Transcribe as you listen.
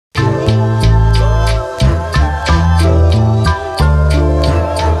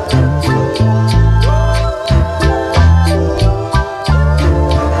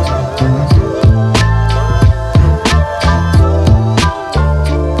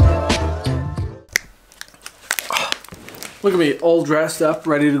Look at me, all dressed up,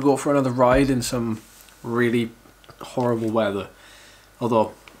 ready to go for another ride in some really horrible weather.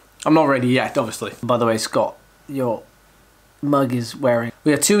 Although, I'm not ready yet, obviously. By the way, Scott, your mug is wearing...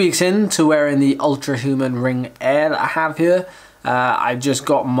 We are 2 weeks into wearing the Ultra Human Ring Air that I have here. I just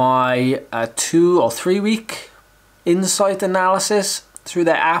got my 2 or 3 week insight analysis through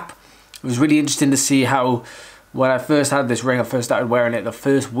their app. It was really interesting to see how, when I first had this ring, I first started wearing it the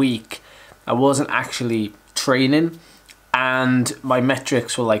first week, I wasn't actually training. And my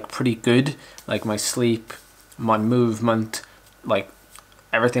metrics were like pretty good, like my sleep, my movement, like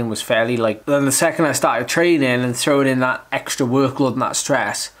everything was fairly like. Then the second I started training and throwing in that extra workload and that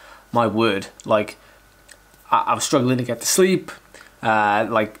stress, my word, like I was struggling to get to sleep.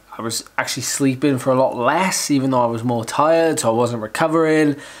 Like I was actually sleeping for a lot less, even though I was more tired, so I wasn't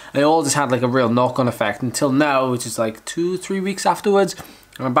recovering. And it all just had like a real knock-on effect until now, which is like 2-3 weeks afterwards.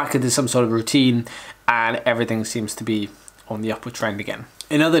 I'm back into some sort of routine and everything seems to be on the upward trend again.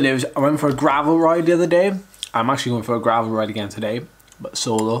 In other news, I went for a gravel ride the other day. I'm actually going for a gravel ride again today, but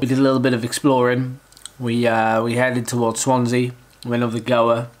solo. We did a little bit of exploring. We headed towards Swansea, went over the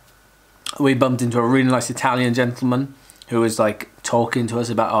Gower. We bumped into a really nice Italian gentleman who was like talking to us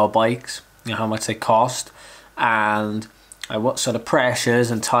about our bikes, you know, how much they cost, and what sort of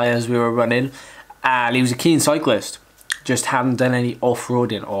pressures and tyres we were running. And he was a keen cyclist, just hadn't done any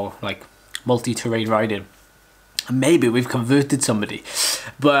off-roading or like multi-terrain riding. And maybe we've converted somebody,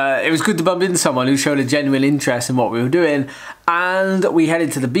 but it was good to bump into someone who showed a genuine interest in what we were doing. And we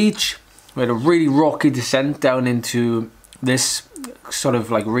headed to the beach. We had a really rocky descent down into this sort of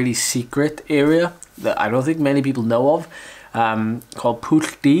like really secret area that I don't think many people know of, called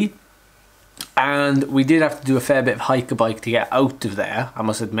Pwll. And we did have to do a fair bit of hike-a-bike to get out of there, I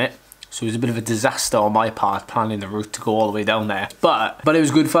must admit. So it was a bit of a disaster on my part planning the route to go all the way down there. But it was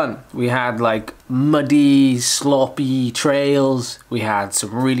good fun. We had like muddy, sloppy trails. We had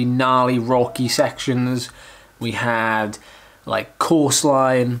some really gnarly, rocky sections. We had like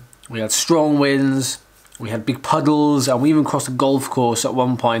coastline. We had strong winds. We had big puddles. And we even crossed a golf course at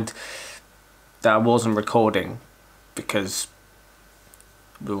one point that I wasn't recording because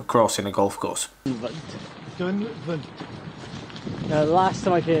we were crossing a golf course. Now, the last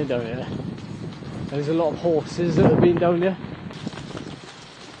time I came down here, there's a lot of horses that have been down here.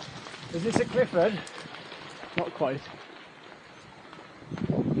 Is this a cliff edge? Not quite.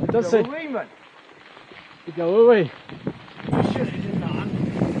 It does say... Go away, man. You go away. You should have done that.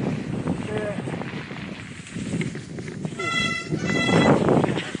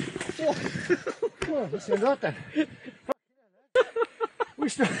 Well, let's do that then.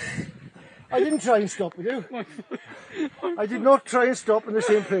 I didn't try and stop with you. I did not try and stop in the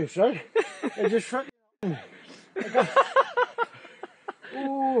same place, right? I just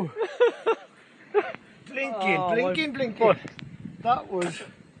ooh. Blinking. That was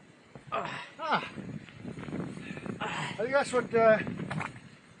I think that's what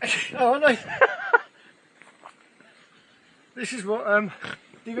oh no. This is what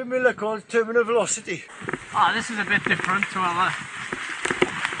David Miller calls terminal velocity. Ah, this is a bit different to other.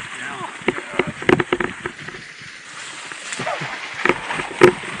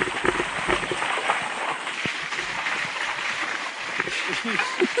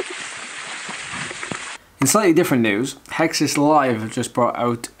 In slightly different news, Hexis Live have just brought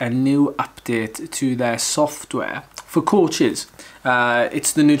out a new update to their software for coaches.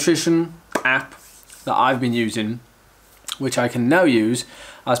 It's the nutrition app that I've been using, which I can now use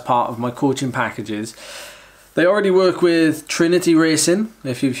as part of my coaching packages. They already work with Trinity Racing,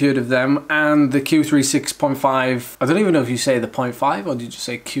 if you've heard of them, and the Q36.5. I don't even know if you say the 0.5 or did you just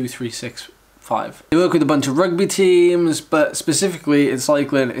say Q365? They work with a bunch of rugby teams, but specifically in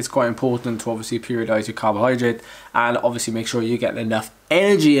cycling, it's quite important to obviously periodise your carbohydrate and obviously make sure you're getting enough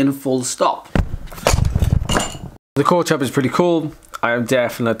energy in, full stop. The coach app is pretty cool. I am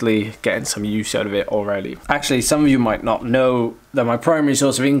definitely getting some use out of it already. Actually, some of you might not know that my primary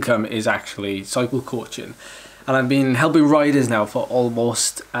source of income is actually cycle coaching. And I've been helping riders now for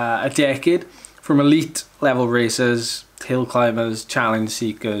almost a decade, from elite level racers, hill climbers, challenge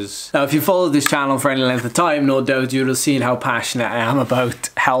seekers. Now, if you follow this channel for any length of time, no doubt you'll have seen how passionate I am about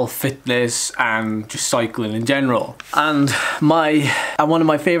health, fitness, and just cycling in general. And one of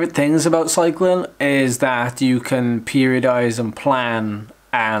my favorite things about cycling is that you can periodize and plan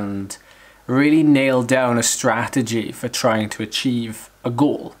and really nail down a strategy for trying to achieve a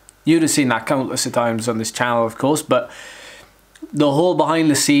goal. You'd have seen that countless of times on this channel, of course, but the whole behind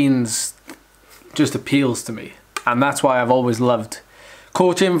the scenes just appeals to me. And that's why I've always loved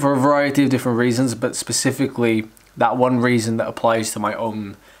coaching, for a variety of different reasons, but specifically that one reason that applies to my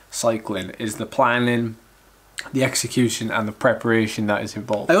own cycling is the planning the execution and the preparation that is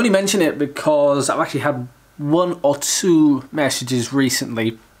involved. I only mention it because I've actually had 1 or 2 messages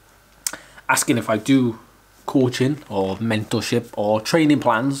recently asking if I do coaching or mentorship or training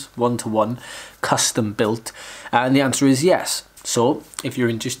plans, one-to-one, custom built, and the answer is yes. So if you're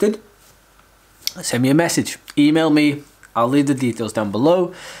interested, send me a message, email me, I'll leave the details down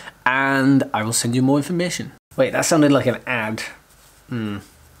below and I will send you more information. Wait, that sounded like an ad.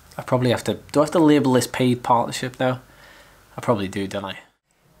 I probably have to, do I have to label this paid partnership now? I probably do, don't I?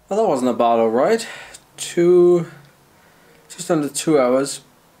 Well, that wasn't a bad ride. Just under 2 hours,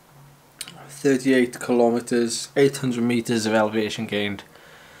 38 kilometers, 800 meters of elevation gained,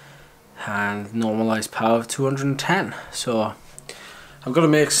 and normalized power of 210. So I've got to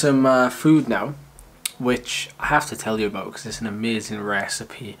make some food now, which I have to tell you about because it's an amazing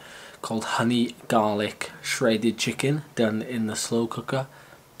recipe called honey garlic shredded chicken done in the slow cooker.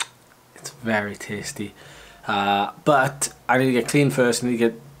 It's very tasty, but I need to get clean first. I need to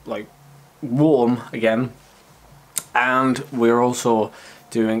get like warm again, and we're also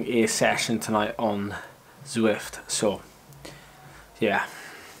doing a session tonight on Zwift. So yeah.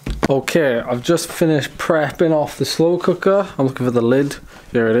 Okay, I've just finished prepping off the slow cooker. I'm looking for the lid.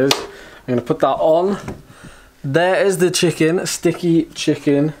 Here it is. I'm gonna put that on. There is the chicken, sticky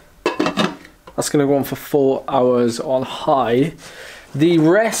chicken. That's gonna go on for 4 hours on high. The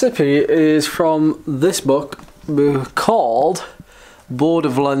recipe is from this book called Bored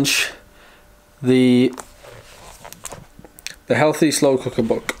of Lunch, the Healthy Slow Cooker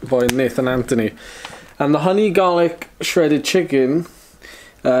book by Nathan Anthony. And the honey garlic shredded chicken,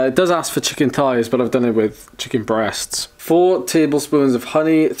 it does ask for chicken thighs, but I've done it with chicken breasts. 4 tablespoons of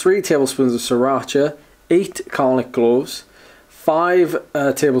honey, 3 tablespoons of sriracha, 8 garlic cloves, 5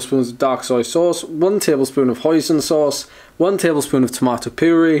 tablespoons of dark soy sauce, 1 tablespoon of hoisin sauce, 1 tablespoon of tomato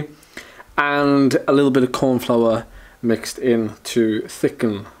puree, and a little bit of corn flour mixed in to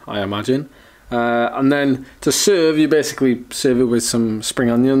thicken, I imagine. And then to serve, you basically serve it with some spring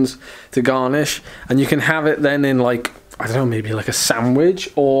onions to garnish, and you can have it then in like, I don't know, maybe like a sandwich,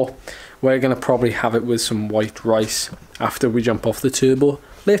 or we're gonna probably have it with some white rice after we jump off the turbo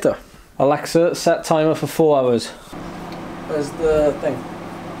later. Alexa, set timer for 4 hours. Where's the thing?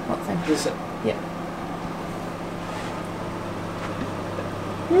 What thing? This it. Yeah.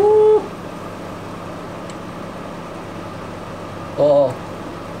 Woo! Oh.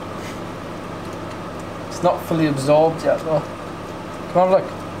 It's not fully absorbed yet though. Come on, look.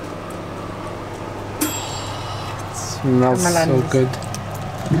 It smells so good.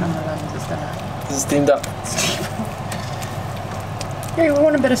 This is steamed up. Yeah, we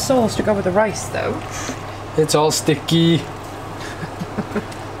want a bit of sauce to go with the rice though. It's all sticky.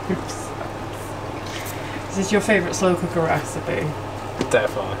 Is this your favourite slow cooker recipe?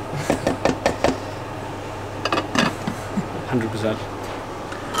 Definitely. 100%.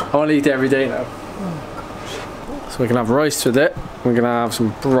 I want to eat it every day now. Oh, so we can have rice with it. We're going to have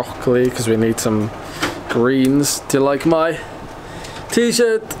some broccoli because we need some greens. Do you like my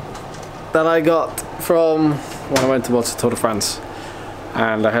t-shirt that I got from when I went to watch the Tour de France?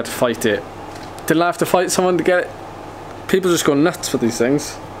 And I had to fight it. Didn't I have to fight someone to get it? People just go nuts for these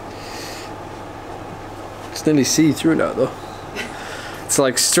things. It's nearly see through now though. It's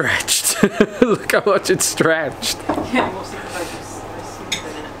like stretched. Look how much it's stretched. Yeah, what's the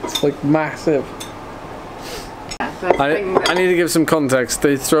It's like massive. I need to give some context.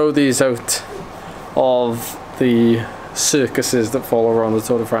 They throw these out of the circuses that follow around the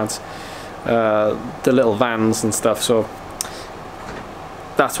Tour de France. The little vans and stuff, so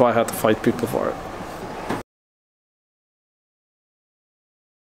that's why I had to fight people for it.